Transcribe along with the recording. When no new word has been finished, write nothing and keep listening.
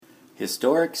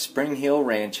Historic Spring Hill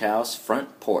Ranch House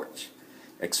Front Porch.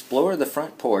 Explore the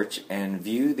front porch and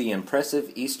view the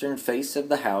impressive eastern face of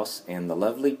the house and the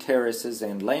lovely terraces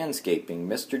and landscaping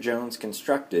Mr. Jones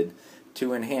constructed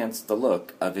to enhance the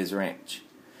look of his ranch.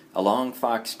 Along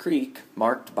Fox Creek,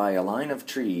 marked by a line of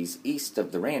trees east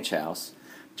of the ranch house,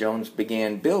 Jones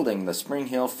began building the Spring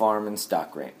Hill Farm and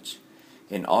Stock Ranch.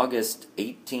 In August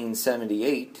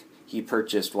 1878, he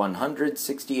purchased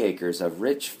 160 acres of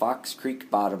rich Fox Creek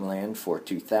bottomland for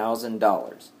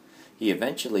 $2,000. He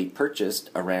eventually purchased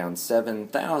around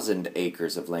 7,000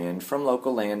 acres of land from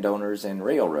local landowners and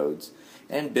railroads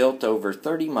and built over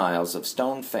 30 miles of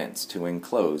stone fence to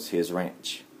enclose his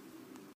ranch.